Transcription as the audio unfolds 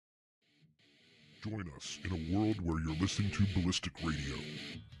Join us in a world where you're listening to Ballistic Radio.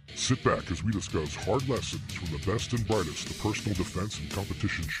 Sit back as we discuss hard lessons from the best and brightest the personal defense and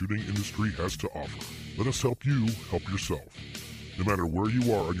competition shooting industry has to offer. Let us help you help yourself, no matter where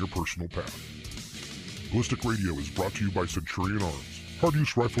you are on your personal path. Ballistic Radio is brought to you by Centurion Arms,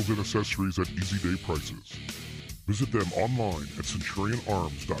 hard-use rifles and accessories at easy-day prices. Visit them online at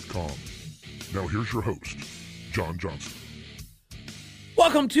centurionarms.com. Now here's your host, John Johnson.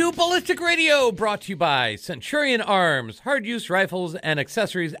 Welcome to Ballistic Radio, brought to you by Centurion Arms, hard-use rifles and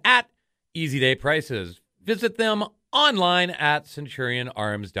accessories at easy-day prices. Visit them online at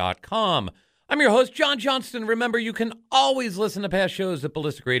centurionarms.com. I'm your host, John Johnston. Remember, you can always listen to past shows at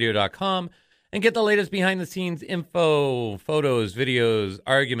ballisticradio.com and get the latest behind-the-scenes info, photos, videos,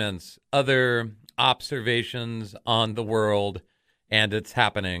 arguments, other observations on the world and its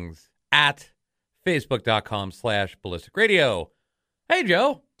happenings at facebook.com/ballisticradio. Hey,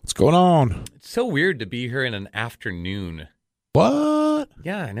 Joe. What's going on? It's so weird to be here in an afternoon. What?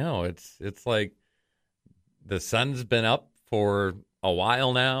 Yeah, I know. It's like the sun's been up for a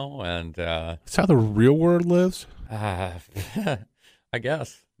while now, and That's how the real world lives? I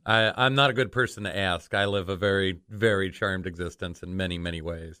guess. I'm not a good person to ask. I live a very, very charmed existence in many, many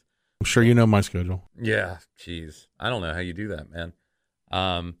ways. I'm sure you know my schedule. Yeah, geez. I don't know how you do that, man.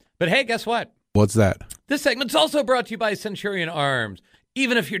 But hey, guess what? What's that? This segment's also brought to you by Centurion Arms.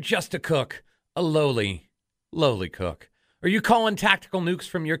 Even if you're just a cook, a lowly cook, or you calling tactical nukes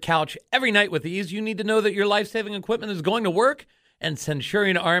from your couch every night with ease, you need to know that your life-saving equipment is going to work, and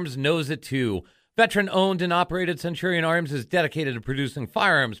Centurion Arms knows it too. Veteran-owned and operated Centurion Arms is dedicated to producing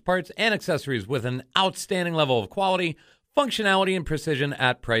firearms, parts, and accessories with an outstanding level of quality, functionality, and precision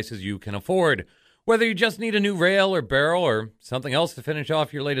at prices you can afford. Whether you just need a new rail or barrel or something else to finish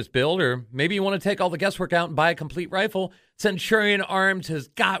off your latest build, or maybe you want to take all the guesswork out and buy a complete rifle, Centurion Arms has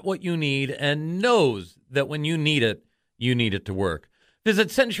got what you need and knows that when you need it to work. Visit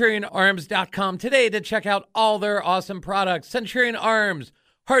CenturionArms.com today to check out all their awesome products. Centurion Arms,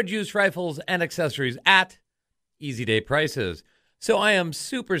 hard-use rifles and accessories at easy-day prices. So I am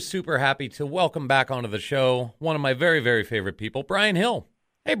super, super happy to welcome back onto the show one of my very, very favorite people, Brian Hill.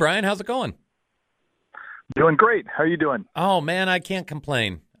 Hey, Brian, how's it going? Doing great. How are you doing? Oh, man, I can't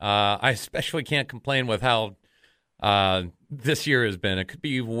complain. I especially can't complain with how this year has been. It could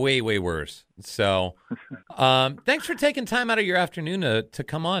be way, way worse. So thanks for taking time out of your afternoon to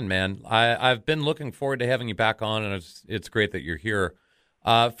come on, man. I've been looking forward to having you back on, and it's great that you're here.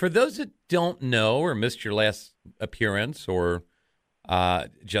 For those that don't know or missed your last appearance or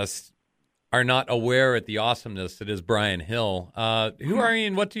just are not aware at the awesomeness that is Brian Hill, who are you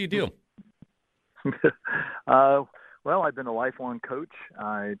and what do you do? Well, I've been a lifelong coach.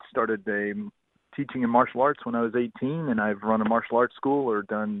 I started teaching in martial arts when I was 18, and I've run a martial arts school or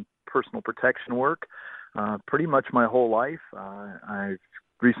done personal protection work pretty much my whole life. I've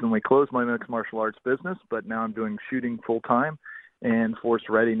recently closed my mixed martial arts business, but now I'm doing shooting full-time and force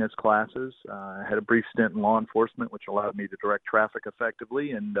readiness classes. I had a brief stint in law enforcement, which allowed me to direct traffic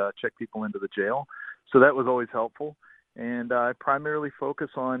effectively and check people into the jail. So that was always helpful. And I primarily focus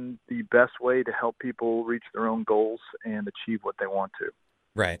on the best way to help people reach their own goals and achieve what they want to.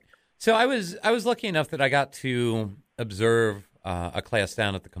 Right. So I was lucky enough that I got to observe a class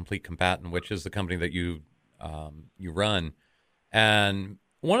down at the Complete Combatant, which is the company that you run. And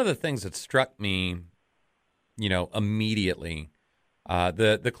one of the things that struck me, immediately,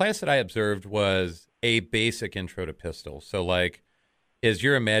 the class that I observed was a basic intro to pistol. So like, as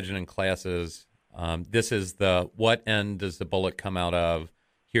you're imagining classes, this is the what end does the bullet come out of?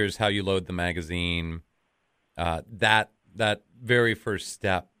 Here's how you load the magazine. That very first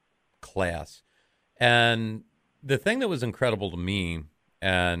step class, and the thing that was incredible to me,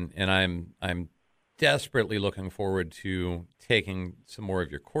 and I'm desperately looking forward to taking some more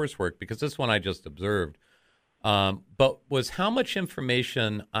of your coursework because this one I just observed, but was how much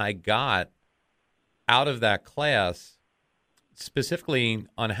information I got out of that class, specifically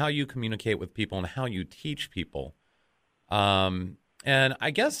on how you communicate with people and how you teach people. And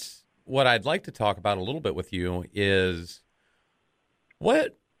I guess what I'd like to talk about a little bit with you is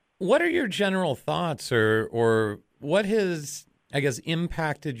what are your general thoughts or what has, I guess,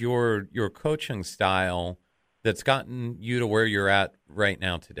 impacted your coaching style that's gotten you to where you're at right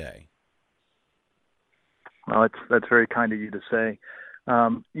now today? Well, that's very kind of you to say.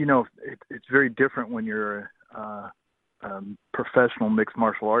 It's very different when you're professional mixed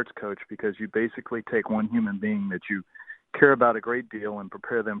martial arts coach, because you basically take one human being that you care about a great deal and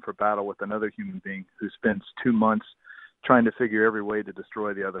prepare them for battle with another human being who spends 2 months trying to figure every way to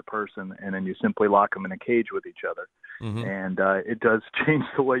destroy the other person, and then you simply lock them in a cage with each other. Mm-hmm. And it does change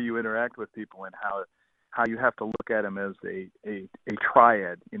the way you interact with people and how you have to look at them as a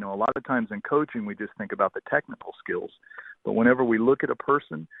triad. You know, a lot of times in coaching, we just think about the technical skills. But whenever we look at a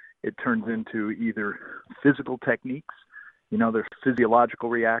person, it turns into either physical techniques, you know, their physiological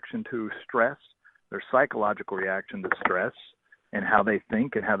reaction to stress, their psychological reaction to stress, and how they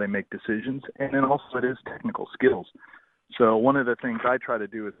think and how they make decisions. And then also it is technical skills. So one of the things I try to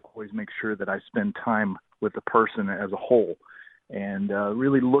do is always make sure that I spend time with the person as a whole and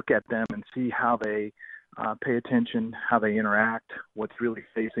really look at them and see how they pay attention, how they interact, what's really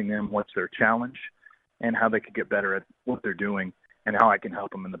facing them, what's their challenge, and how they could get better at what they're doing and how I can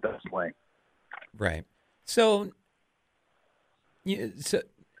help them in the best way. Right. So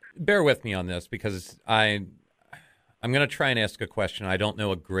bear with me on this because I'm going to try and ask a question. I don't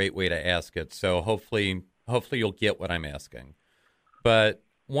know a great way to ask it, so hopefully you'll get what I'm asking. But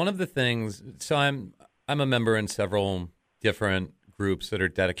one of the things, so I'm a member in several different groups that are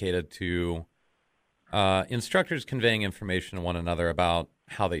dedicated to instructors conveying information to one another about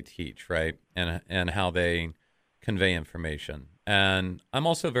how they teach, right, and how they convey information. And I'm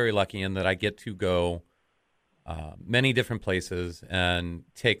also very lucky in that I get to go many different places and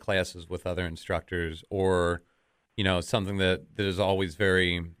take classes with other instructors, or, you know, something that is always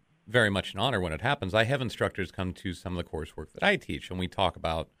very, very much an honor when it happens. I have instructors come to some of the coursework that I teach, and we talk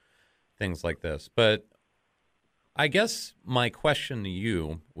about things like this. But I guess my question to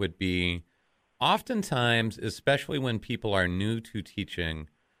you would be, oftentimes, especially when people are new to teaching,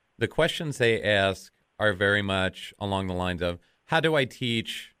 the questions they ask are very much along the lines of, how do I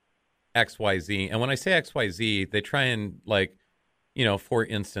teach XYZ? And when I say XYZ, they try and, like, you know, for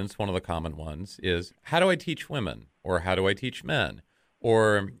instance, one of the common ones is, how do I teach women? Or how do I teach men?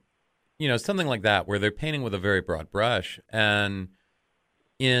 Or, you know, something like that, where they're painting with a very broad brush. And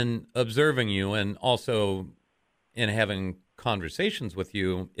in observing you and also in having conversations with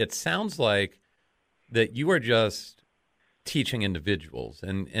you, it sounds like that you are just teaching individuals,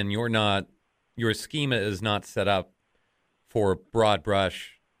 and you're not, your schema is not set up for broad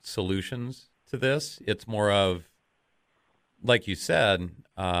brush solutions to this. It's more of, like you said,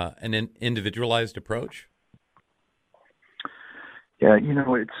 an individualized approach. Yeah, you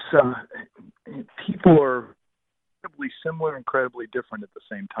know, it's people are incredibly similar, incredibly different at the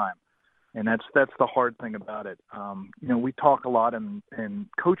same time, and that's the hard thing about it. You know, we talk a lot in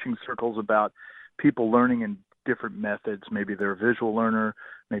coaching circles about people learning in different methods. Maybe they're a visual learner,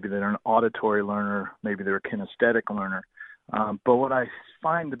 maybe they're an auditory learner, maybe they're a kinesthetic learner. But what I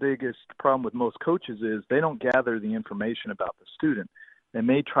find the biggest problem with most coaches is they don't gather the information about the student. They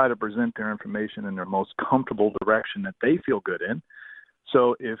may try to present their information in their most comfortable direction that they feel good in.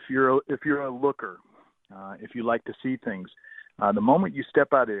 So if you're a looker, if you like to see things, the moment you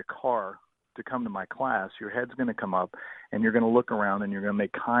step out of your car to come to my class, your head's going to come up and you're going to look around and you're going to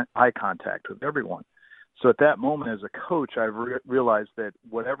make eye contact with everyone. So at that moment, as a coach, I've realized that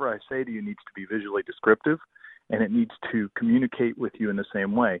whatever I say to you needs to be visually descriptive, and it needs to communicate with you in the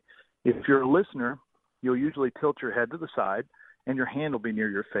same way. If you're a listener, you'll usually tilt your head to the side, and your hand will be near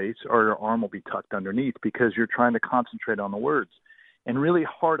your face, or your arm will be tucked underneath, because you're trying to concentrate on the words. And really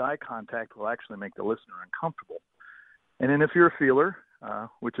hard eye contact will actually make the listener uncomfortable. And then if you're a feeler,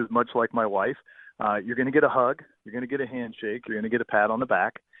 which is much like my wife, you're going to get a hug, you're going to get a handshake, you're going to get a pat on the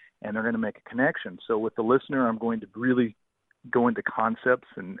back, and they're going to make a connection. So with the listener, I'm going to really go into concepts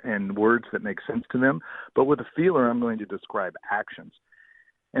and words that make sense to them. But with a feeler, I'm going to describe actions.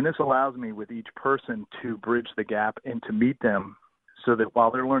 And this allows me with each person to bridge the gap and to meet them so that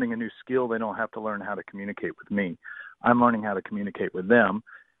while they're learning a new skill, they don't have to learn how to communicate with me. I'm learning how to communicate with them,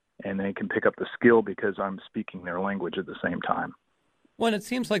 and they can pick up the skill because I'm speaking their language at the same time. Well, it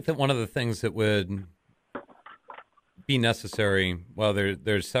seems like that one of the things that would be necessary, well,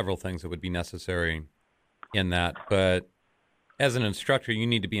 there's several things that would be necessary in that, but as an instructor, you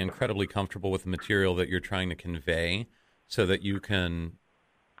need to be incredibly comfortable with the material that you're trying to convey so that you can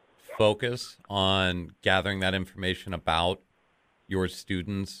focus on gathering that information about your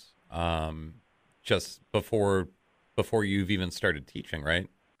students just before you've even started teaching, right?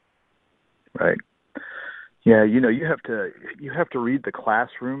 Right. Yeah, you know, you have to read the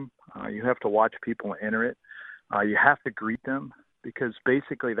classroom. You have to watch people enter it. You have to greet them, because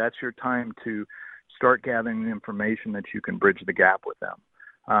basically that's your time to start gathering the information that you can bridge the gap with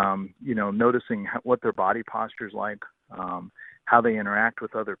them. You know, noticing what their body posture is like, how they interact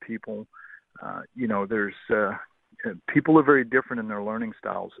with other people. You know, there's people are very different in their learning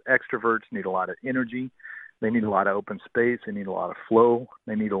styles. Extroverts need a lot of energy. They need a lot of open space. They need a lot of flow.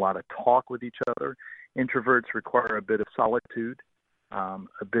 They need a lot of talk with each other. Introverts require a bit of solitude,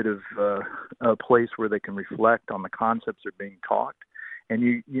 a bit of a place where they can reflect on the concepts they're being taught. And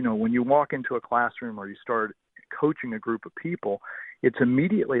you know, when you walk into a classroom or you start coaching a group of people, it's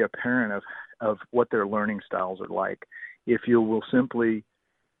immediately apparent of what their learning styles are like. If you will simply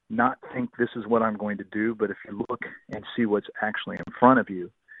not think this is what I'm going to do, but if you look and see what's actually in front of you,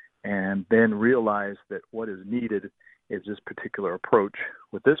 and then realize that what is needed is this particular approach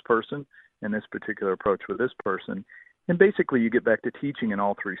with this person and this particular approach with this person. And basically you get back to teaching in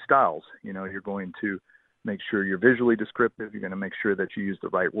all three styles. You know, you're going to make sure you're visually descriptive. You're going to make sure that you use the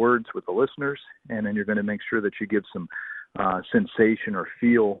right words with the listeners. And then you're going to make sure that you give some sensation or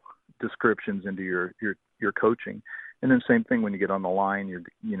feel descriptions into your coaching. And then same thing when you get on the line,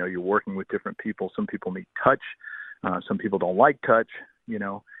 you're working with different people. Some people need touch. Some people don't like touch, you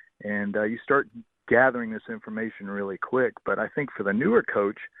know, and you start gathering this information really quick. But I think for the newer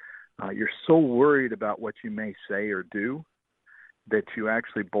coach, you're so worried about what you may say or do that you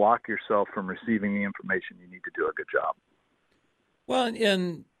actually block yourself from receiving the information you need to do a good job. Well,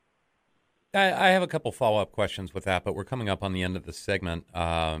 and I have a couple follow-up questions with that, but we're coming up on the end of the segment.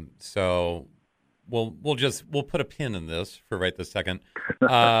 So we'll put a pin in this for right this second.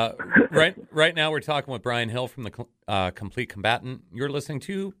 Right now we're talking with Brian Hill from the Complete Combatant. You're listening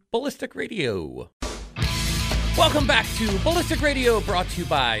to Ballistic Radio. Welcome back to Ballistic Radio, brought to you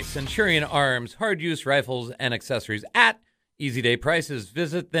by Centurion Arms, hard-use rifles and accessories at easy day prices.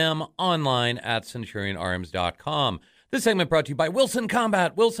 Visit them online at centurionarms.com. This segment brought to you by Wilson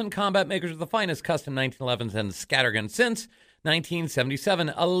Combat. Wilson Combat, makers of the finest custom 1911s and scatterguns since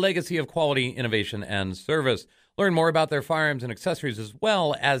 1977, a legacy of quality, innovation, and service. Learn more about their firearms and accessories, as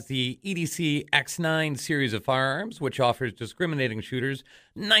well as the EDC X9 series of firearms, which offers discriminating shooters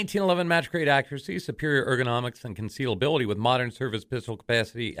 1911 match-grade accuracy, superior ergonomics, and concealability with modern service pistol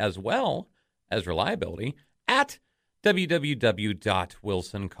capacity, as well as reliability, at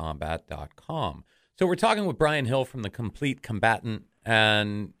www.wilsoncombat.com. So we're talking with Brian Hill from the Complete Combatant,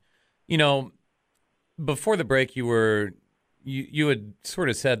 and, you know, before the break, you had sort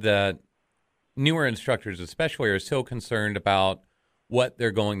of said that newer instructors especially are so concerned about what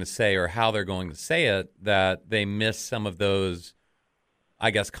they're going to say or how they're going to say it that they miss some of those,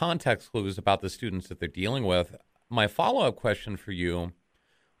 I guess, context clues about the students that they're dealing with. My follow-up question for you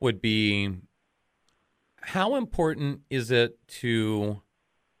would be, how important is it to,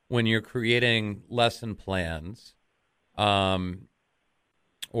 when you're creating lesson plans or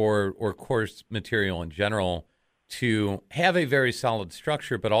course material in general, to have a very solid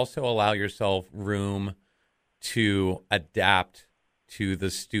structure, but also allow yourself room to adapt to the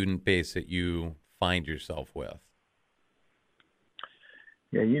student base that you find yourself with?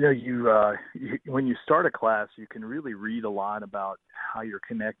 Yeah, you know, when you start a class, you can really read a lot about how you're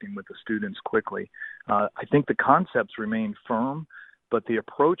connecting with the students quickly. I think the concepts remain firm, but the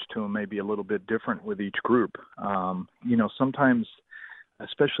approach to them may be a little bit different with each group. You know, sometimes,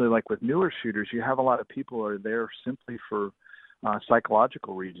 especially like with newer shooters, you have a lot of people who are there simply for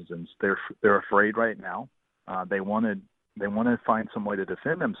psychological reasons. They're afraid right now. They want to find some way to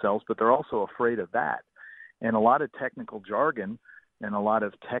defend themselves, but they're also afraid of that. And a lot of technical jargon and a lot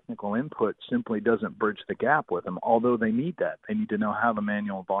of technical input simply doesn't bridge the gap with them, although they need that. They need to know how the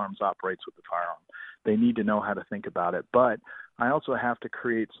manual of arms operates with the firearm. They need to know how to think about it. But I also have to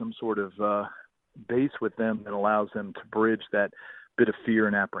create some sort of base with them that allows them to bridge that bit of fear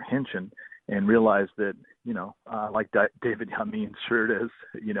and apprehension and realize that, you know, like David Yamin's shirt is,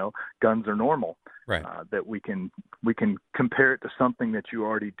 you know, guns are normal. Right. That we can compare it to something that you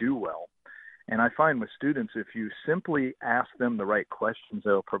already do well. And I find with students, if you simply ask them the right questions,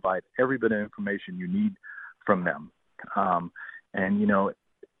 they'll provide every bit of information you need from them. And, you know,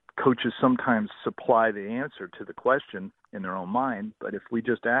 coaches sometimes supply the answer to the question in their own mind. But if we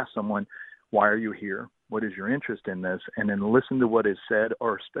just ask someone, why are you here? What is your interest in this? And then listen to what is said,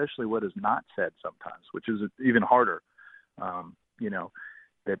 or especially what is not said sometimes, which is even harder. You know,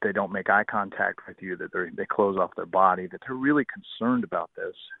 that they don't make eye contact with you, that they close off their body, that they're really concerned about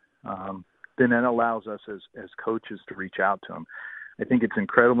this. Then that allows us as coaches to reach out to them. I think it's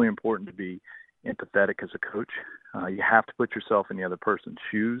incredibly important to be empathetic as a coach. You have to put yourself in the other person's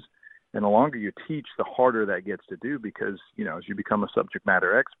shoes. And the longer you teach, the harder that gets to do, because, you know, as you become a subject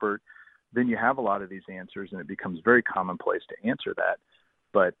matter expert, then you have a lot of these answers, and it becomes very commonplace to answer that.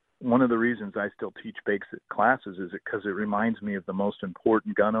 But one of the reasons I still teach basic classes is because it reminds me of the most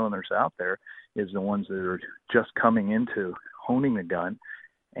important gun owners out there is the ones that are just coming into honing the gun.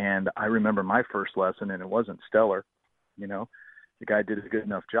 And I remember my first lesson, and it wasn't stellar. You know, the guy did a good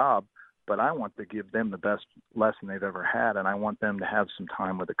enough job, but I want to give them the best lesson they've ever had, and I want them to have some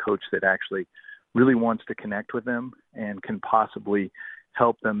time with a coach that actually really wants to connect with them and can possibly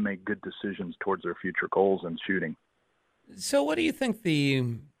help them make good decisions towards their future goals in shooting. So what do you think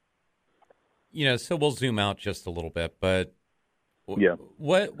so we'll zoom out just a little bit, but Yeah.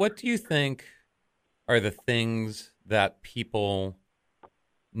 what do you think are the things that people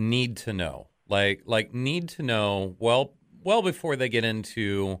need to know? Like need to know well before they get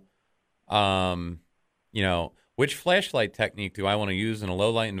into, which flashlight technique do I want to use in a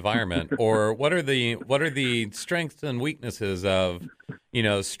low light environment, or what are the strengths and weaknesses of,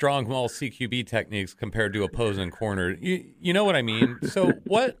 strong wall CQB techniques compared to opposing corner? You know what I mean? So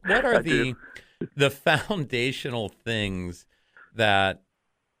what are the foundational things that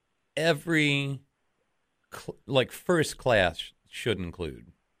every first class should include?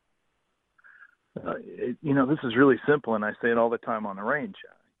 This is really simple, and I say it all the time on the range.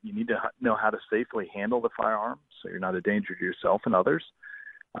 You need to know how to safely handle the firearm so you're not a danger to yourself and others.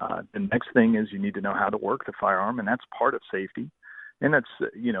 The next thing is you need to know how to work the firearm, and that's part of safety. And that's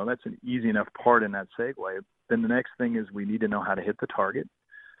an easy enough part in that segue. Then the next thing is we need to know how to hit the target,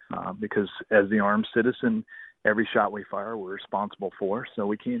 because as the armed citizen, every shot we fire we're responsible for, so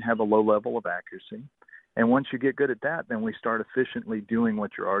we can't have a low level of accuracy. And once you get good at that, then we start efficiently doing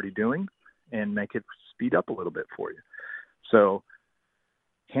what you're already doing and make it speed up a little bit for you. So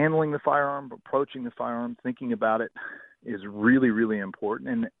handling the firearm, approaching the firearm, thinking about it is really, really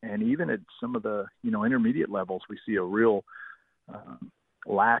important. And even at some of the, intermediate levels, we see a real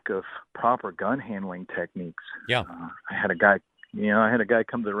lack of proper gun handling techniques. Yeah. I had a guy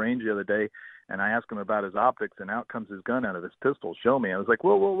come to the range the other day, and I asked him about his optics, and out comes his gun out of his pistol. Show me. I was like,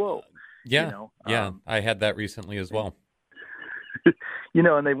 whoa. Yeah. I had that recently as well.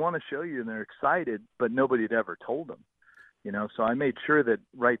 And they want to show you, and they're excited, but nobody had ever told them. So I made sure that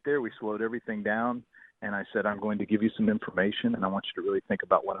right there we slowed everything down, and I said, I'm going to give you some information, and I want you to really think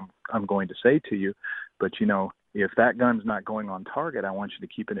about what I'm going to say to you. But, if that gun's not going on target, I want you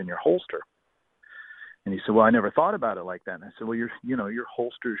to keep it in your holster. And he said, well, I never thought about it like that. And I said, well, your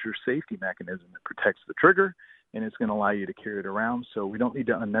holster is your safety mechanism. It protects the trigger, and it's going to allow you to carry it around. So we don't need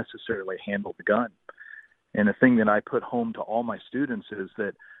to unnecessarily handle the gun. And the thing that I put home to all my students is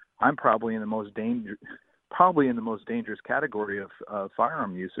that I'm probably in the most dangerous category of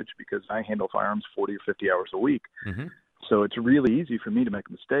firearm usage, because I handle firearms 40 or 50 hours a week. Mm-hmm. So it's really easy for me to make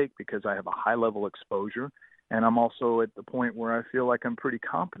a mistake because I have a high level exposure, and I'm also at the point where I feel like I'm pretty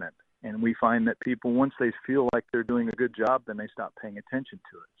competent. And we find that people, once they feel like they're doing a good job, then they stop paying attention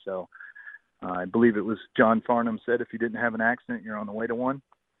to it. So I believe it was John Farnham said, if you didn't have an accident, you're on the way to one.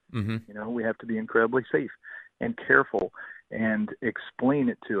 Mm-hmm. We have to be incredibly safe and careful and explain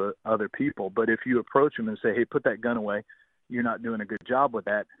it to other people. But if you approach them and say, hey, put that gun away, you're not doing a good job with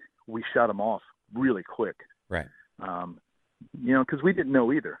that, we shut them off really quick. Right. Because we didn't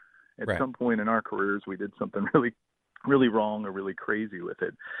know either. At Right. some point in our careers, we did something really, really wrong or really crazy with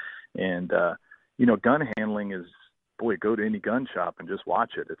it. And, gun handling is, go to any gun shop and just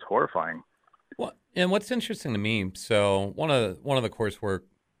watch it. It's horrifying. Well, and what's interesting to me, so one of the coursework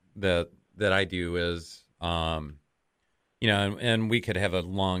that I do is, and we could have a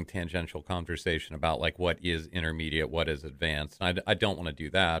long tangential conversation about like what is intermediate, what is advanced. And I don't want to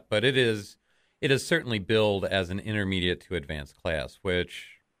do that, but it is certainly billed as an intermediate to advanced class,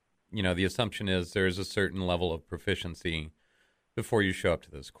 which, the assumption is there's a certain level of proficiency before you show up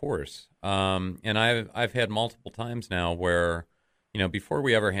to this course. And I've had multiple times now where, before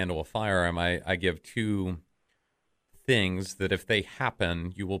we ever handle a firearm, I give two things that if they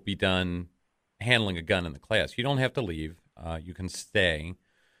happen, you will be done handling a gun in the class. You don't have to leave. You can stay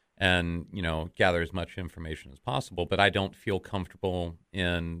and, gather as much information as possible. But I don't feel comfortable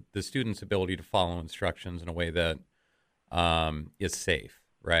in the student's ability to follow instructions in a way that is safe,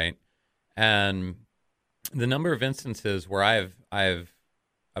 right? And the number of instances where I've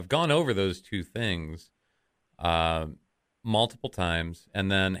gone over those two things multiple times, and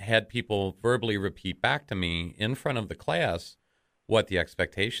then had people verbally repeat back to me in front of the class what the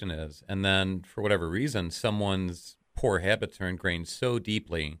expectation is, and then for whatever reason, someone's poor habits are ingrained so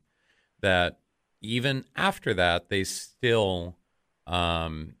deeply that even after that, they still,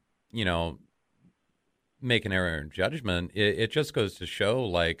 make an error in judgment. It just goes to show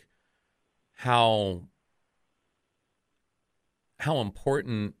like how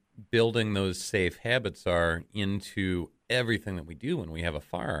important building those safe habits are into everything that we do when we have a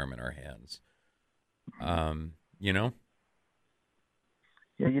firearm in our hands. Yeah,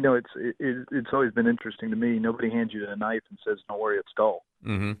 it's always been interesting to me. Nobody hands you a knife and says, "Don't worry, it's dull."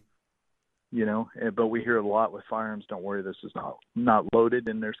 Mm-hmm. But we hear a lot with firearms, "Don't worry, this is not loaded,"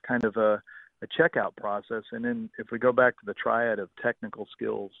 and there's kind of a checkout process. And then if we go back to the triad of technical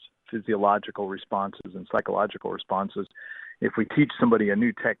skills, physiological responses and psychological responses. If we teach somebody a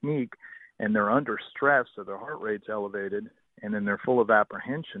new technique and they're under stress, so their heart rate's elevated, and then they're full of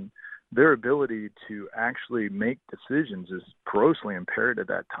apprehension, their ability to actually make decisions is grossly impaired at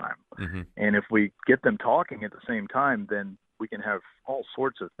that time. Mm-hmm. And if we get them talking at the same time, then we can have all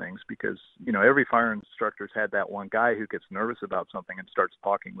sorts of things, because, every fire instructor's had that one guy who gets nervous about something and starts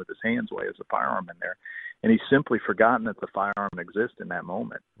talking with his hands while he has a firearm in there. And he's simply forgotten that the firearm exists in that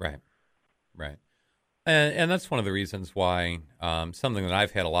moment. Right. And that's one of the reasons why something that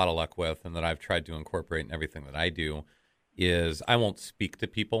I've had a lot of luck with and that I've tried to incorporate in everything that I do is I won't speak to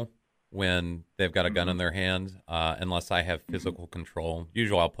people when they've got a gun in their hand unless I have physical control.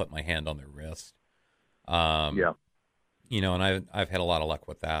 Usually I'll put my hand on their wrist. And I've had a lot of luck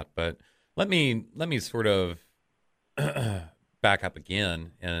with that. But let me sort of back up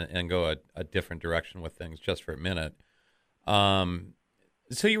again and go a different direction with things just for a minute.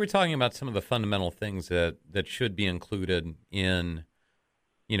 So you were talking about some of the fundamental things that should be included in,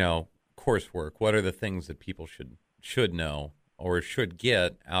 coursework. What are the things that people should know or should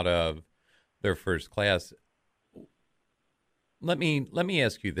get out of their first class? Let me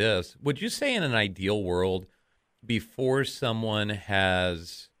ask you this. Would you say in an ideal world, before someone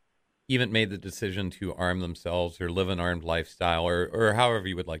has even made the decision to arm themselves or live an armed lifestyle, or however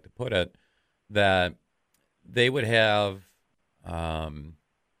you would like to put it, that they would have a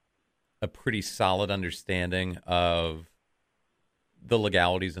pretty solid understanding of the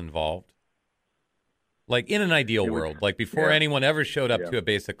legalities involved? Like in an ideal world, like before anyone ever showed up to a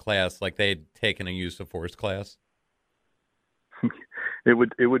basic class, like they'd taken a use of force class?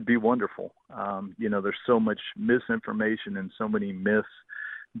 It would be wonderful. There's so much misinformation and so many myths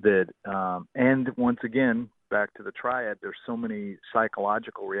that, and once again, back to the triad, there's so many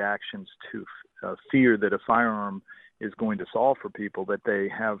psychological reactions to fear that a firearm is going to solve for people that they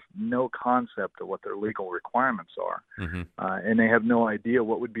have no concept of what their legal requirements are. Mm-hmm. And they have no idea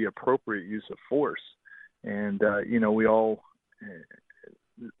what would be appropriate use of force. And, we all,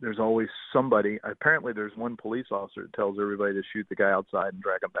 there's always somebody, apparently there's one police officer that tells everybody to shoot the guy outside and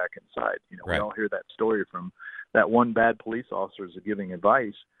drag him back inside. Right. We all hear that story from that one bad police officer is giving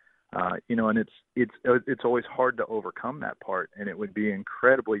advice, and it's always hard to overcome that part. And it would be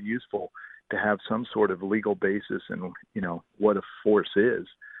incredibly useful to have some sort of legal basis in, what a force is.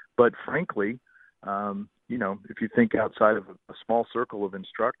 But frankly, if you think outside of a small circle of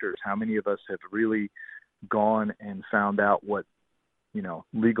instructors, how many of us have really gone and found out what,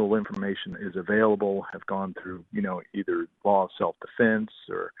 legal information is available, have gone through, either law of self-defense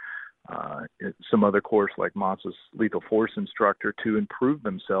or some other course like Moss's lethal force instructor to improve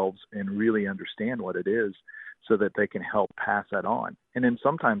themselves and really understand what it is so that they can help pass that on. And then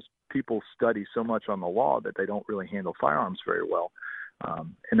sometimes people study so much on the law that they don't really handle firearms very well.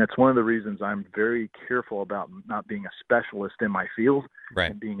 And that's one of the reasons I'm very careful about not being a specialist in my field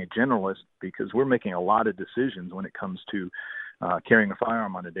and being a generalist, because we're making a lot of decisions when it comes to carrying a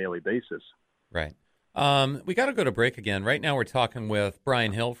firearm on a daily basis. Right. We got to go to break again. Right now we're talking with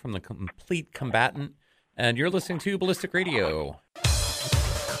Brian Hill from The Complete Combatant, and you're listening to Ballistic Radio.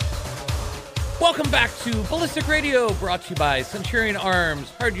 Welcome back to Ballistic Radio, brought to you by Centurion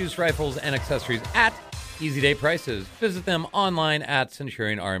Arms, hard-use rifles and accessories at easy day prices. Visit them online at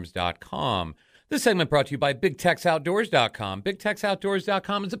centurionarms.com. This segment brought to you by BigTexOutdoors.com.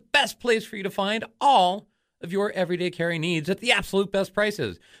 BigTexOutdoors.com is the best place for you to find all of your everyday carry needs at the absolute best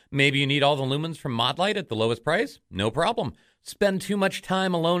prices. Maybe you need all the lumens from Modlite at the lowest price? No problem. Spend too much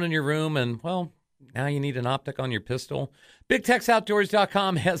time alone in your room and, well, now you need an optic on your pistol?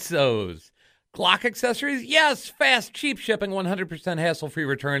 BigTexOutdoors.com has those. Glock accessories? Yes, fast, cheap shipping, 100% hassle-free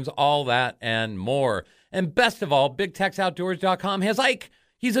returns, all that and more. And best of all, BigTexOutdoors.com has Ike.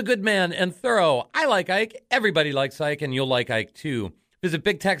 He's a good man and thorough. I like Ike. Everybody likes Ike, and you'll like Ike too. Visit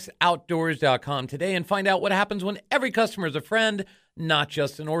BigTexOutdoors.com today and find out what happens when every customer is a friend, not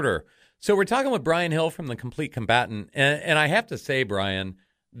just an order. So we're talking with Brian Hill from The Complete Combatant, and I have to say, Brian,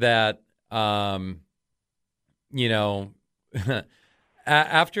 that after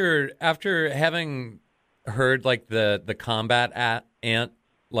having heard like the combat ant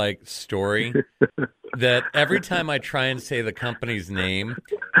like story, that every time I try and say the company's name,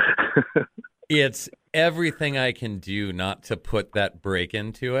 it's everything I can do not to put that break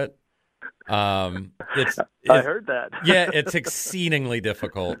into it. I heard that. Yeah, it's exceedingly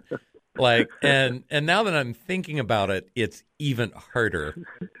difficult. Like, and now that I'm thinking about it, it's even harder.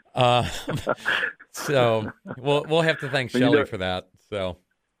 So we'll have to thank Shelley for that. So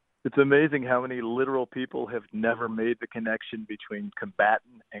it's amazing how many literal people have never made the connection between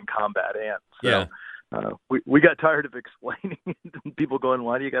combatant and combat ant. So, yeah. we got tired of explaining and people going,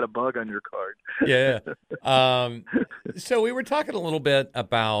 "Why do you got a bug on your card?" Yeah. So we were talking a little bit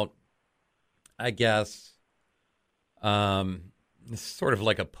about, I guess, sort of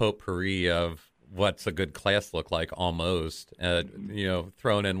like a potpourri of what's a good class look like, almost.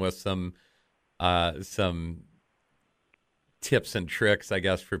 Thrown in with some tips and tricks, I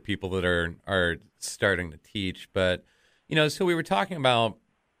guess, for people that are starting to teach. But so we were talking about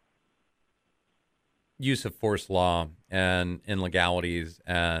use of force law and legalities,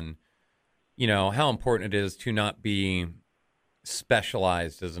 and how important it is to not be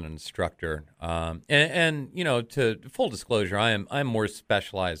specialized as an instructor. And to full disclosure, I'm more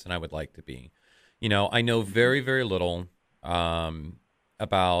specialized than I would like to be. I know very, very little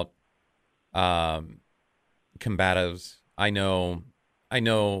about combatives. I know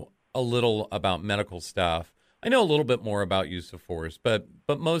a little about medical stuff. I know a little bit more about use of force, but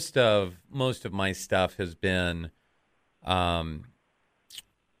most of my stuff has been,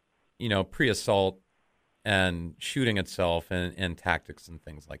 pre-assault and shooting itself and tactics and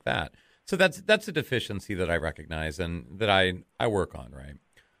things like that. So that's a deficiency that I recognize and that I work on, right?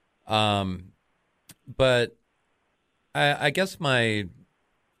 But I guess my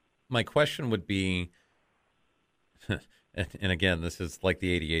question would be, and again, this is like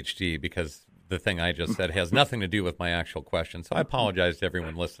the ADHD, because the thing I just said has nothing to do with my actual question. So I apologize to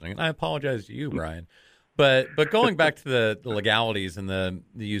everyone listening, and I apologize to you, Brian. But going back to the legalities and the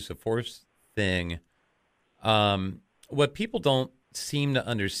use of force thing, what people don't seem to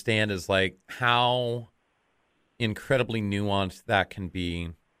understand is like how incredibly nuanced that can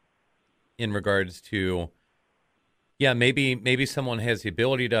be in regards to, maybe someone has the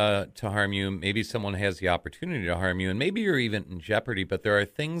ability to harm you, maybe someone has the opportunity to harm you, and maybe you're even in jeopardy, but there are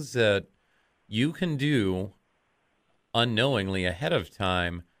things that you can do unknowingly ahead of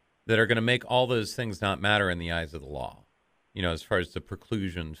time that are going to make all those things not matter in the eyes of the law, as far as the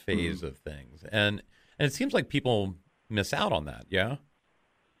preclusion phase of things. And it seems like people miss out on that, yeah?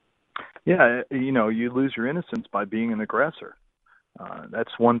 Yeah, you lose your innocence by being an aggressor.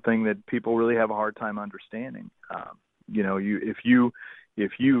 That's one thing that people really have a hard time understanding. If you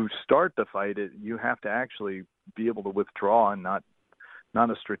start the fight, you have to actually be able to withdraw, and not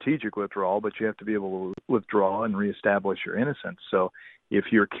a strategic withdrawal, but you have to be able to withdraw and reestablish your innocence. So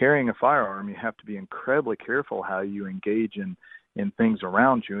if you're carrying a firearm, you have to be incredibly careful how you engage in things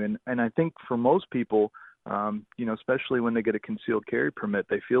around you. And I think for most people, especially when they get a concealed carry permit,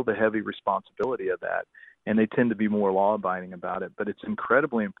 they feel the heavy responsibility of that, and they tend to be more law-abiding about it. But it's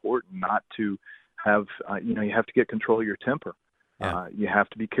incredibly important not to have, you have to get control of your temper. Yeah. You have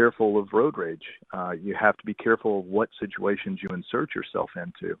to be careful of road rage. You have to be careful of what situations you insert yourself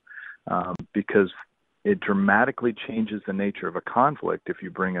into, because it dramatically changes the nature of a conflict if you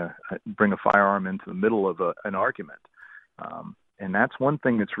bring a firearm into the middle of an argument. And that's one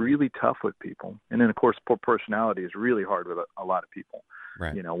thing that's really tough with people. And then, of course, proportionality is really hard with a lot of people.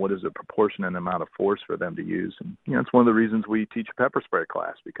 Right. What is a proportionate amount of force for them to use? And, it's one of the reasons we teach a pepper spray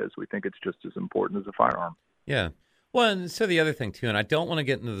class, because we think it's just as important as a firearm. Yeah. Well, and so the other thing, too, and I don't want to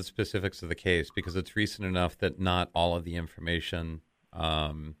get into the specifics of the case because it's recent enough that not all of the information,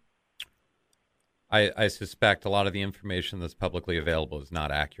 I suspect a lot of the information that's publicly available is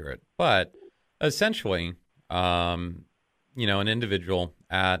not accurate. But essentially, an individual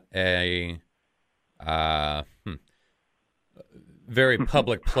at a very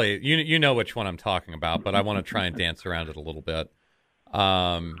public place, you know which one I'm talking about, but I want to try and dance around it a little bit.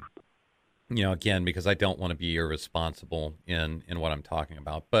 Again, because I don't want to be irresponsible in what I'm talking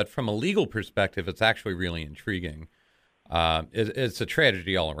about. But from a legal perspective, it's actually really intriguing. It's a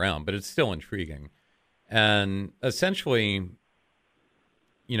tragedy all around, but it's still intriguing. And essentially,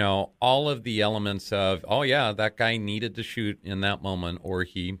 all of the elements of, that guy needed to shoot in that moment, or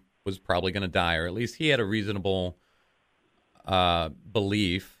he was probably going to die, or at least he had a reasonable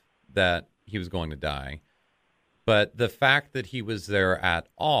belief that he was going to die. But the fact that he was there at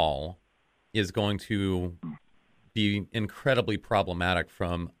all is going to be incredibly problematic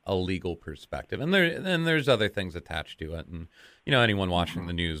from a legal perspective. And there's other things attached to it. And, anyone watching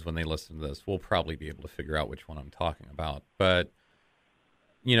the news when they listen to this will probably be able to figure out which one I'm talking about. But,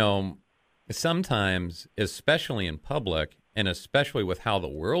 sometimes, especially in public, and especially with how the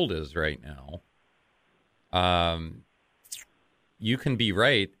world is right now, you can be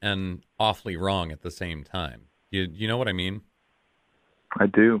right and awfully wrong at the same time. You know what I mean? I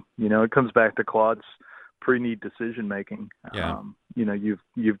do. It comes back to Claude's pre-need decision making. Yeah.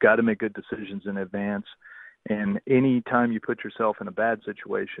 You've got to make good decisions in advance. And any time you put yourself in a bad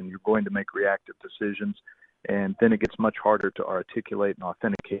situation, you're going to make reactive decisions. And then it gets much harder to articulate and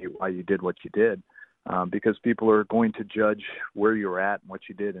authenticate why you did what you did. because people are going to judge where you're at and what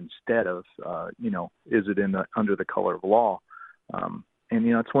you did instead of, is it under the color of law? And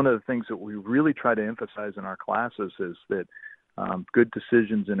it's one of the things that we really try to emphasize in our classes is that good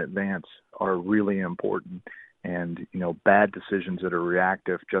decisions in advance are really important. And, bad decisions that are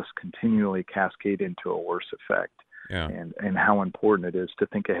reactive just continually cascade into a worse effect. Yeah. And how important it is to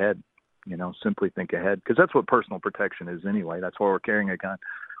think ahead, simply think ahead. Because that's what personal protection is anyway. That's why we're carrying a gun.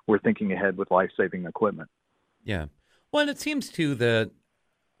 We're thinking ahead with life-saving equipment. Yeah. Well, and it seems, too, that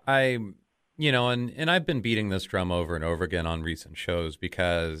and I've been beating this drum over and over again on recent shows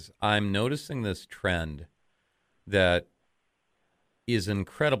because I'm noticing this trend that is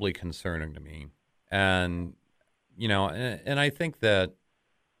incredibly concerning to me. And, and I think that,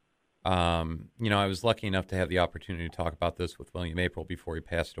 I was lucky enough to have the opportunity to talk about this with William April before he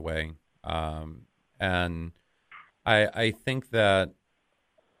passed away. And I think that,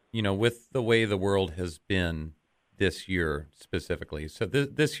 with the way the world has been this year specifically, so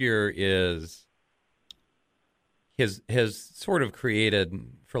this year has sort of created,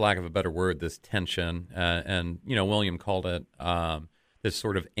 for lack of a better word, this tension. And William called it this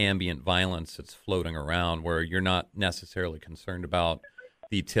sort of ambient violence that's floating around where you're not necessarily concerned about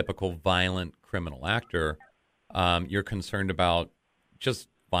the typical violent criminal actor. You're concerned about just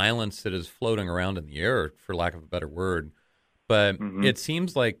violence that is floating around in the air, for lack of a better word. But it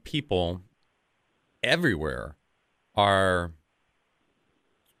seems like people everywhere are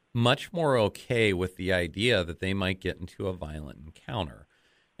much more okay with the idea that they might get into a violent encounter.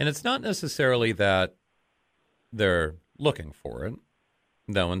 And it's not necessarily that they're looking for it,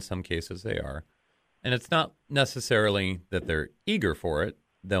 though in some cases they are. And it's not necessarily that they're eager for it,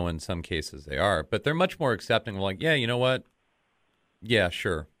 though in some cases they are. But they're much more accepting of like, yeah, you know what? Yeah,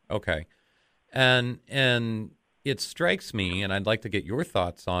 sure. Okay. And it strikes me, and I'd like to get your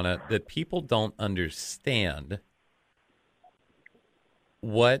thoughts on it, that people don't understand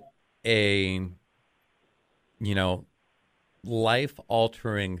what a,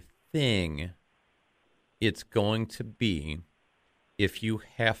 life-altering thing it's going to be if you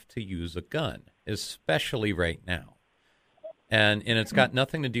have to use a gun, especially right now. And it's got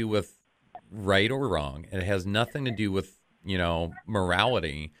nothing to do with right or wrong. It has nothing to do with,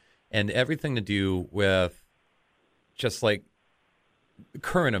 morality, and everything to do with just like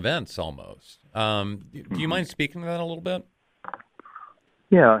current events almost. Do you mind speaking to that a little bit?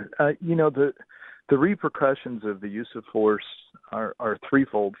 Yeah. The repercussions of the use of force are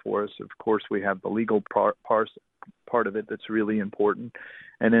threefold for us. Of course, we have the legal part of it that's really important.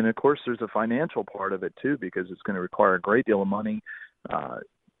 And then, of course, there's a financial part of it, too, because it's going to require a great deal of money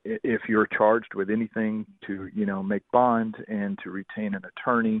if you're charged with anything to, make bond and to retain an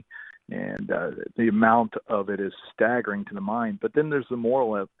attorney. And the amount of it is staggering to the mind. But then there's the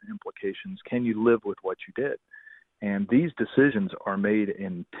moral implications. Can you live with what you did? And these decisions are made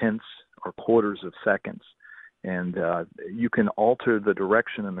in tenths or quarters of seconds. And you can alter the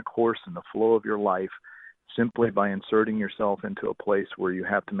direction and the course and the flow of your life simply by inserting yourself into a place where you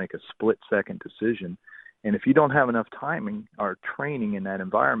have to make a split-second decision. And if you don't have enough timing or training in that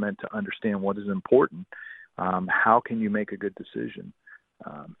environment to understand what is important, how can you make a good decision?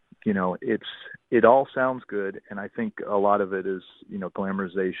 It all sounds good, and I think a lot of it is,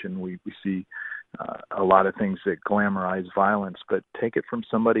 glamorization. We see a lot of things that glamorize violence, but take it from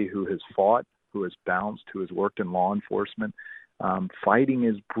somebody who has fought, who has bounced, who has worked in law enforcement. Fighting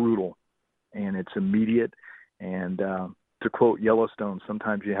is brutal, and it's immediate. And to quote Yellowstone,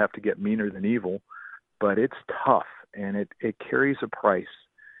 sometimes you have to get meaner than evil, but it's tough, and it carries a price.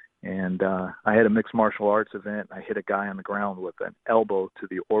 And I had a mixed martial arts event. I hit a guy on the ground with an elbow to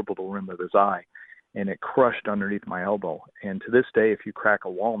the orbital rim of his eye, and it crushed underneath my elbow. And to this day, if you crack a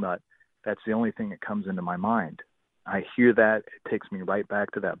walnut, that's the only thing that comes into my mind. I hear that. It takes me right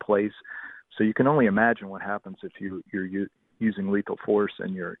back to that place. So you can only imagine what happens if you're using lethal force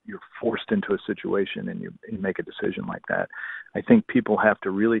and you're forced into a situation and you make a decision like that. I think people have to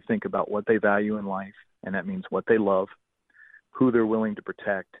really think about what they value in life, and that means what they love, who they're willing to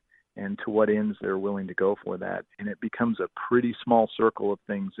protect, and to what ends they're willing to go for that. And it becomes a pretty small circle of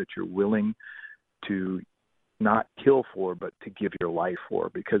things that you're willing to not kill for, but to give your life for,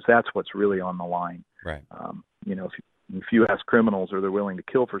 because that's what's really on the line. Right. If you ask criminals are they willing to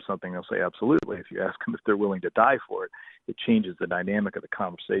kill for something, they'll say absolutely. If you ask them if they're willing to die for it, it changes the dynamic of the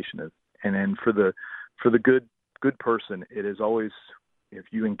conversation. And then for the good person, it is always, if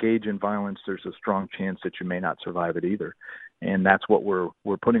you engage in violence, there's a strong chance that you may not survive it either. And that's what we're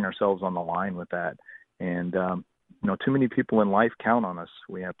putting ourselves on the line with that. And too many people in life count on us.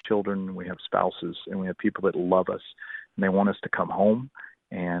 We have children, we have spouses, and we have people that love us, and they want us to come home.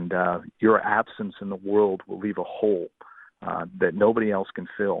 And your absence in the world will leave a hole that nobody else can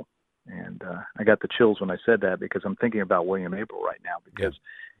fill. And I got the chills when I said that, because I'm thinking about William April right now, because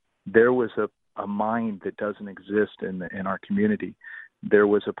there was a mind that doesn't exist in our community. There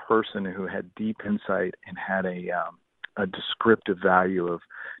was a person who had deep insight and had a descriptive value of,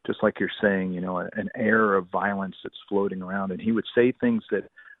 just like you're saying, an air of violence that's floating around. And he would say things that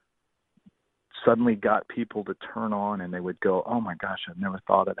suddenly got people to turn on, and they would go, oh my gosh, I've never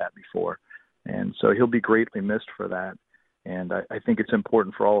thought of that before. And so he'll be greatly missed for that. And I think it's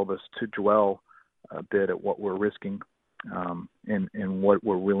important for all of us to dwell a bit at what we're risking and what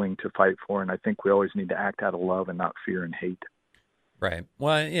we're willing to fight for. And I think we always need to act out of love and not fear and hate. Right.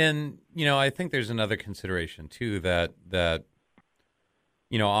 Well, and, I think there's another consideration, too, that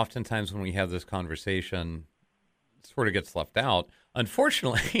oftentimes when we have this conversation, it sort of gets left out.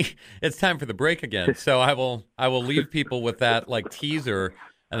 Unfortunately, it's time for the break again. So I will leave people with that teaser,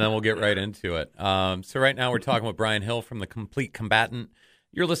 and then we'll get right into it. So right now we're talking with Brian Hill from The Complete Combatant.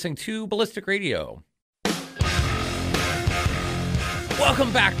 You're listening to Ballistic Radio.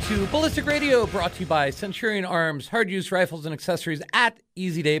 Welcome back to Ballistic Radio, brought to you by Centurion Arms, hard-use rifles and accessories at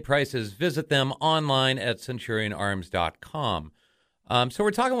easy day prices. Visit them online at centurionarms.com. So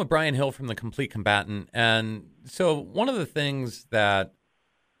we're talking with Brian Hill from The Complete Combatant, and so one of the things that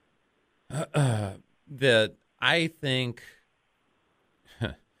that I think,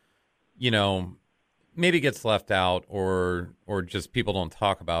 maybe gets left out or just people don't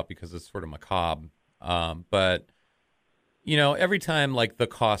talk about because it's sort of macabre, but every time the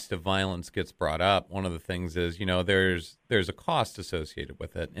cost of violence gets brought up, one of the things is, there's a cost associated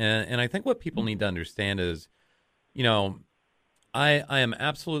with it. And I think what people need to understand is, I am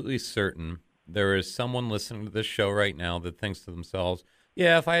absolutely certain there is someone listening to this show right now that thinks to themselves,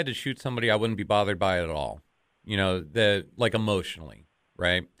 yeah, if I had to shoot somebody, I wouldn't be bothered by it at all. Emotionally,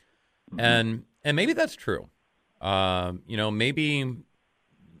 right? Mm-hmm. And maybe that's true.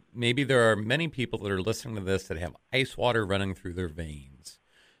 Maybe there are many people that are listening to this that have ice water running through their veins,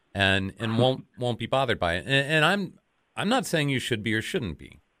 and won't be bothered by it. And I'm not saying you should be or shouldn't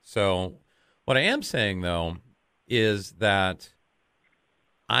be. So what I am saying though is that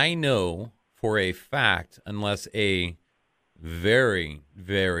I know for a fact, unless a very,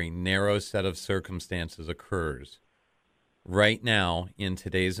 very narrow set of circumstances occurs right now in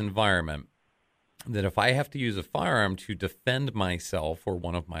today's environment, that if I have to use a firearm to defend myself or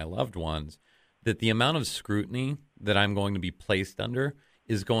one of my loved ones, that the amount of scrutiny that I'm going to be placed under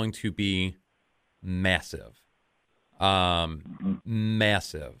is going to be massive.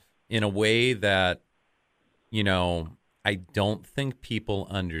 Massive. In a way that, I don't think people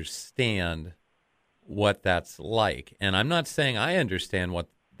understand what that's like. And I'm not saying I understand what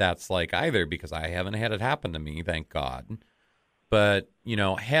that's like either, because I haven't had it happen to me, thank God. But,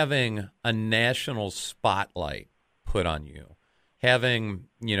 having a national spotlight put on you, having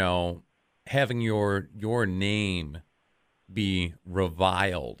your name be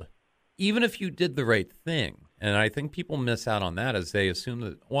reviled, even if you did the right thing. And I think people miss out on that as they assume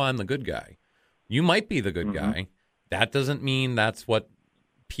that, well, I'm the good guy. You might be the good guy. That doesn't mean that's what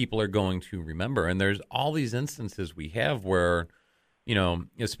people are going to remember. And there's all these instances we have where,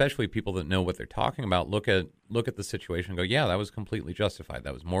 especially people that know what they're talking about, look at the situation and go, yeah, that was completely justified.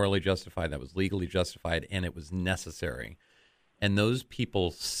 That was morally justified. That was legally justified. And it was necessary. And those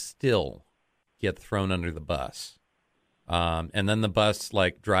people still get thrown under the bus. And then the bus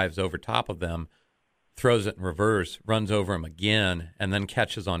drives over top of them, throws it in reverse, runs over them again, and then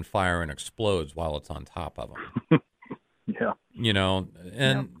catches on fire and explodes while it's on top of them. Yeah.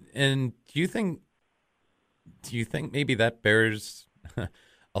 And do you think maybe that bears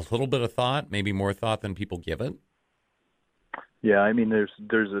a little bit of thought, maybe more thought than people give it? Yeah, I mean,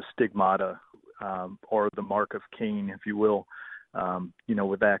 there's a stigmata or the mark of Cain, if you will,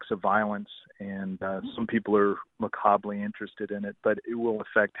 with acts of violence, and some people are macabrely interested in it, but it will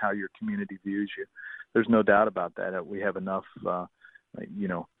affect how your community views you. There's no doubt about that. We have enough,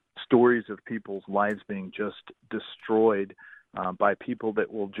 stories of people's lives being just destroyed by people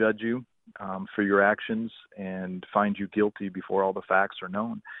that will judge you for your actions and find you guilty before all the facts are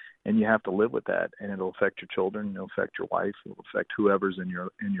known. And you have to live with that, and it'll affect your children, it'll affect your wife, it'll affect whoever's in your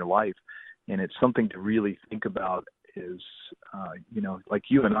life. And it's something to really think about is, like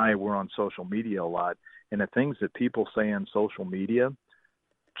you and I were on social media a lot, and the things that people say on social media,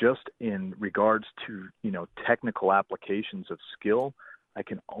 just in regards to, technical applications of skill, I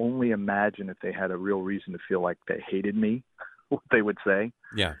can only imagine if they had a real reason to feel like they hated me, what they would say.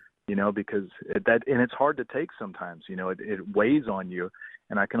 Yeah. Because and it's hard to take sometimes, it weighs on you.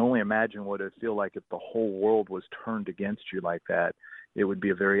 And I can only imagine what it'd feel like if the whole world was turned against you like that. it would be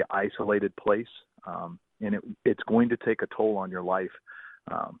a very isolated place, and it's going to take a toll on your life.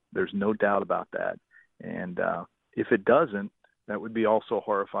 There's no doubt about that. And if it doesn't, that would be also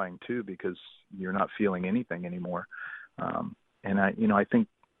horrifying too, because you're not feeling anything anymore. And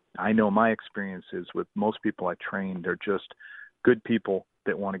I know my experience is with most people I train, they're just good people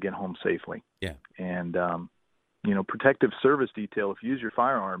that want to get home safely. Yeah. And, protective service detail, if you use your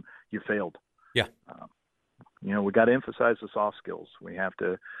firearm, you failed. Yeah. We got to emphasize the soft skills. We have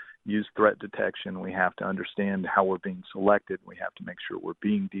to use threat detection. We have to understand how we're being selected. We have to make sure we're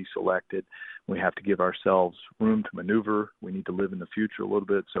being deselected. We have to give ourselves room to maneuver. We need to live in the future a little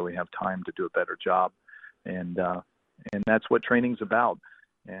bit so we have time to do a better job. And that's what training's about.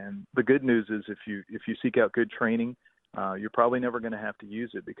 And the good news is if you seek out good training, you're probably never going to have to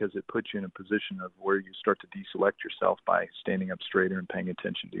use it, because it puts you in a position of where you start to deselect yourself by standing up straighter and paying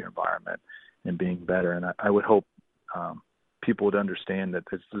attention to your environment and being better. And I would hope people would understand that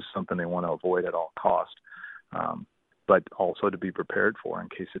this is something they want to avoid at all costs, but also to be prepared for in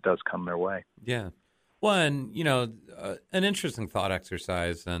case it does come their way. Yeah. Well, and, an interesting thought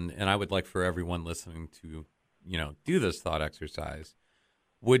exercise, and I would like for everyone listening to, do this thought exercise.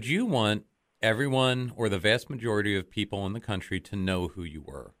 Would you want everyone or the vast majority of people in the country to know who you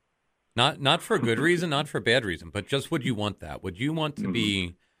were? Not for a good reason, not for a bad reason, but just would you want that? Would you want to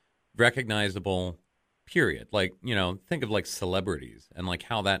be recognizable, period? Like, think of like celebrities and like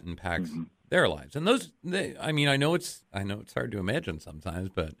how that impacts their lives. And I know it's hard to imagine sometimes,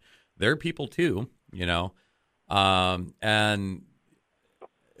 but they're people too, and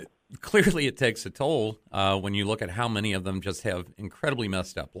clearly it takes a toll when you look at how many of them just have incredibly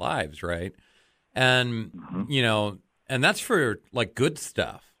messed up lives, right? And, and that's for like good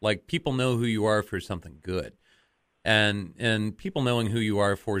stuff. Like people know who you are for something good. And people knowing who you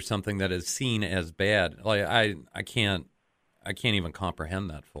are for something that is seen as bad, like I can't even comprehend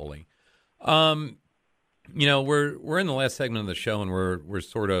that fully. We're in the last segment of the show, and we're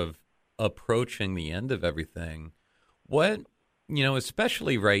sort of approaching the end of everything. What,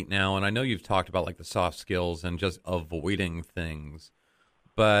 especially right now, and I know you've talked about like the soft skills and just avoiding things,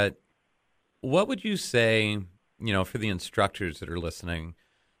 but what would you say, for the instructors that are listening,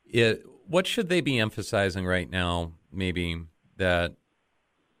 what should they be emphasizing right now, maybe that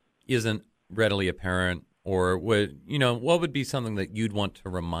isn't readily apparent, or what would be something that you'd want to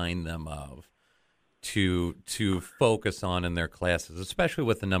remind them of to focus on in their classes, especially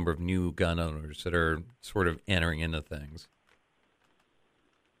with the number of new gun owners that are sort of entering into things?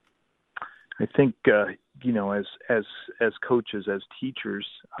 I think, as coaches, as teachers,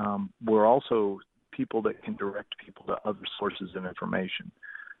 we're also people that can direct people to other sources of information.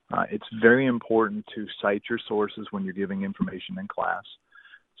 It's very important to cite your sources when you're giving information in class,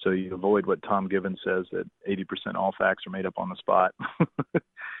 so you avoid what Tom Gibbons says, that 80% all facts are made up on the spot,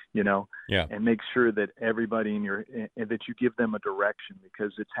 Yeah. And make sure that everybody that you give them a direction,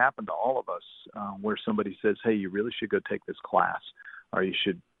 because it's happened to all of us where somebody says, hey, you really should go take this class, or you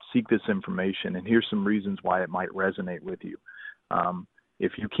should seek this information, and here's some reasons why it might resonate with you.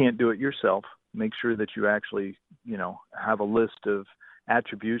 If you can't do it yourself, make sure that you actually, have a list of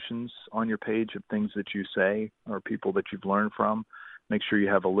attributions on your page of things that you say or people that you've learned from. Make sure you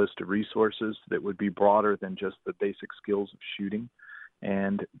have a list of resources that would be broader than just the basic skills of shooting,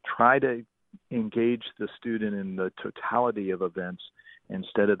 and try to engage the student in the totality of events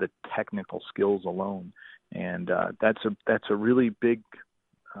instead of the technical skills alone. And that's a really big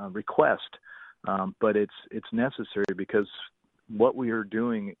request, but it's necessary, because what we are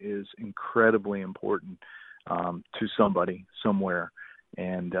doing is incredibly important to somebody somewhere,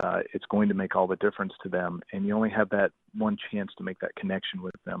 and it's going to make all the difference to them. And you only have that one chance to make that connection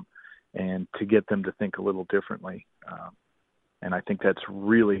with them and to get them to think a little differently. And I think that's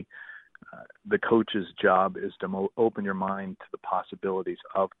really the coach's job, is to open your mind to the possibilities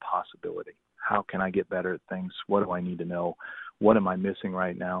of possibility. How can I get better at things? What do I need to know? What am I missing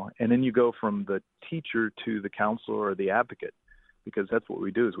right now? And then you go from the teacher to the counselor or the advocate, because that's what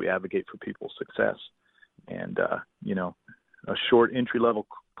we do, is we advocate for people's success. And, a short entry-level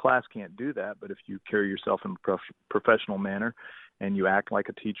class can't do that, but if you carry yourself in a professional manner and you act like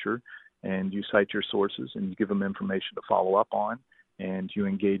a teacher and you cite your sources and you give them information to follow up on, and you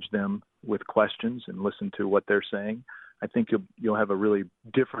engage them with questions and listen to what they're saying, I think you'll have a really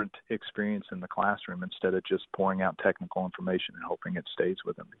different experience in the classroom, instead of just pouring out technical information and hoping it stays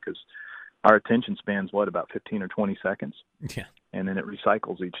with them, because our attention span's about 15 or 20 seconds. Yeah. And then it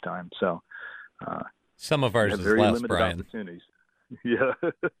recycles each time. So some of ours is very less, limited Brian. Opportunities. Yeah.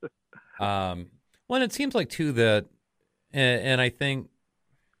 Well, it seems like too that, and I think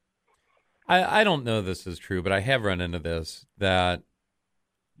I don't know this is true, but I have run into this, that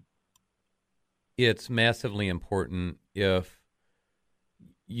it's massively important if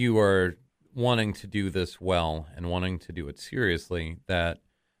you are wanting to do this well and wanting to do it seriously that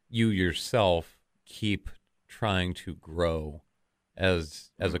you yourself keep trying to grow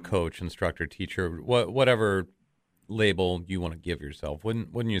as a coach, instructor, teacher, whatever label you want to give yourself.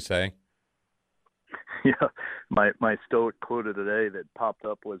 Wouldn't you say? Yeah, my Stoic quote of the day that popped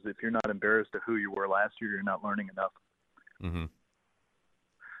up was, "If you're not embarrassed of who you were last year, you're not learning enough." Mm-hmm.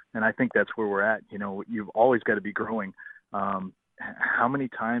 And I think that's where we're at. You know, you've always got to be growing. How many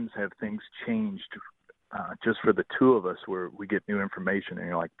times have things changed just for the two of us where we get new information and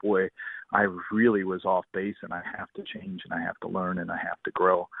you're like, boy, I really was off base and I have to change and I have to learn and I have to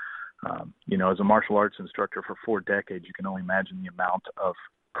grow. You know, as a martial arts instructor for 4 decades, you can only imagine the amount of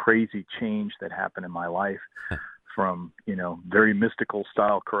crazy change that happened in my life from, you know, very mystical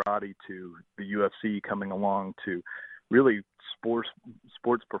style karate to the UFC coming along to really sports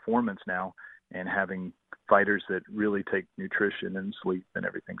performance now and having fighters that really take nutrition and sleep and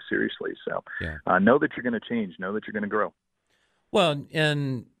everything seriously. So know that you're going to change, know that you're going to grow. Well,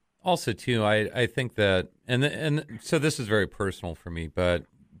 and also too, I think that, and so this is very personal for me, but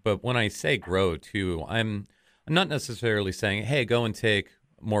when I say grow too, I'm not necessarily saying, hey, go and take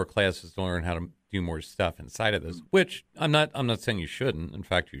more classes to learn how to do more stuff inside of this, which I'm not saying you shouldn't. In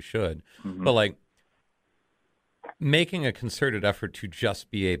fact, you should. Mm-hmm. But like making a concerted effort to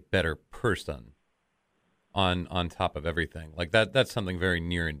just be a better person on top of everything. Like that's something very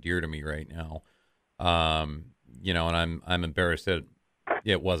near and dear to me right now. You know, and I'm embarrassed that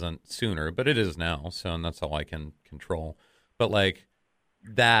it wasn't sooner, but it is now. So, and that's all I can control. But like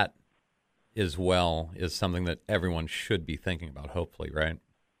that as well is something that everyone should be thinking about, hopefully, right?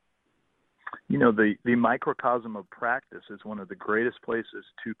 You know, the microcosm of practice is one of the greatest places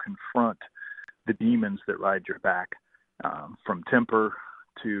to confront the demons that ride your back, from temper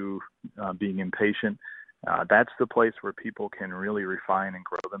to being impatient. That's the place where people can really refine and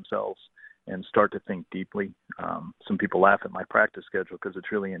grow themselves and start to think deeply. Some people laugh at my practice schedule because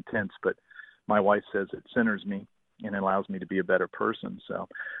it's really intense, but my wife says it centers me and allows me to be a better person. So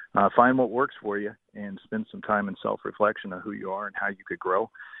find what works for you and spend some time in self-reflection of who you are and how you could grow.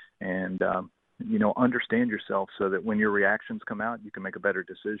 And, you know, understand yourself so that when your reactions come out, you can make a better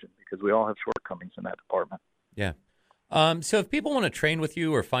decision because we all have shortcomings in that department. Yeah. So if people want to train with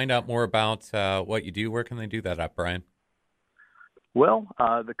you or find out more about what you do, where can they do that at, Brian? Well,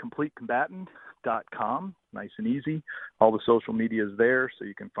 thecompletecombatant.com, nice and easy. All the social media is there, so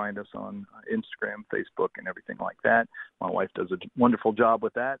you can find us on Instagram, Facebook, and everything like that. My wife does a wonderful job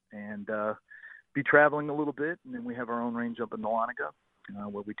with that, and be traveling a little bit. And then we have our own range up in Dahlonega,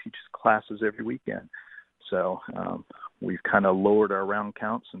 where we teach classes every weekend. So we've kind of lowered our round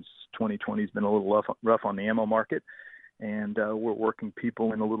count since 2020 has been a little rough on the ammo market. And we're working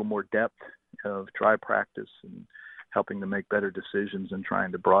people in a little more depth of dry practice and helping them make better decisions and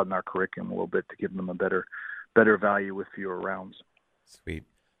trying to broaden our curriculum a little bit to give them a better value with fewer rounds. Sweet.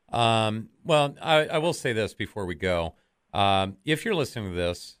 Well, I will say this before we go. If you're listening to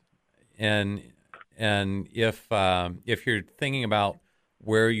this and if you're thinking about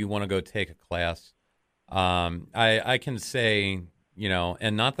where you want to go take a class, I can say, you know,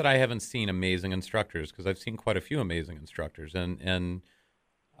 and not that I haven't seen amazing instructors, because I've seen quite a few amazing instructors, and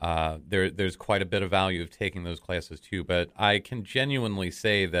there's quite a bit of value of taking those classes too. But I can genuinely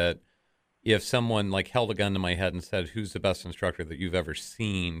say that if someone like held a gun to my head and said, who's the best instructor that you've ever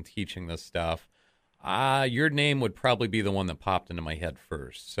seen teaching this stuff, your name would probably be the one that popped into my head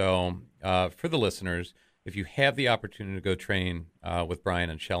first. So for the listeners, if you have the opportunity to go train with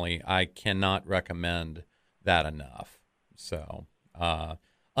Brian and Shelley, I cannot recommend that enough. So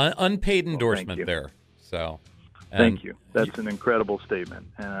unpaid endorsement there. So thank you. That's an incredible statement.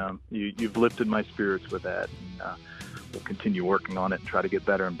 You've lifted my spirits with that. And, we'll continue working on it and try to get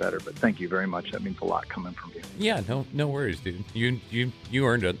better and better. But thank you very much. That means a lot coming from you. Yeah, no worries, dude. You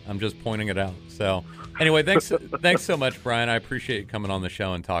earned it. I'm just pointing it out. So anyway, thanks so much, Brian. I appreciate you coming on the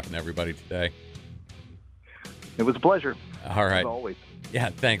show and talking to everybody today. It was a pleasure. All right. As always.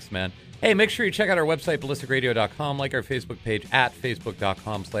 Yeah, thanks, man. Hey, make sure you check out our website, ballisticradio.com, like our Facebook page at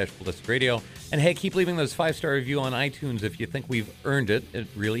facebook.com/ballisticradio. And hey, keep leaving those 5-star review on iTunes if you think we've earned it. It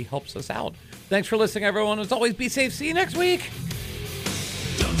really helps us out. Thanks for listening, everyone. As always, be safe. See you next week.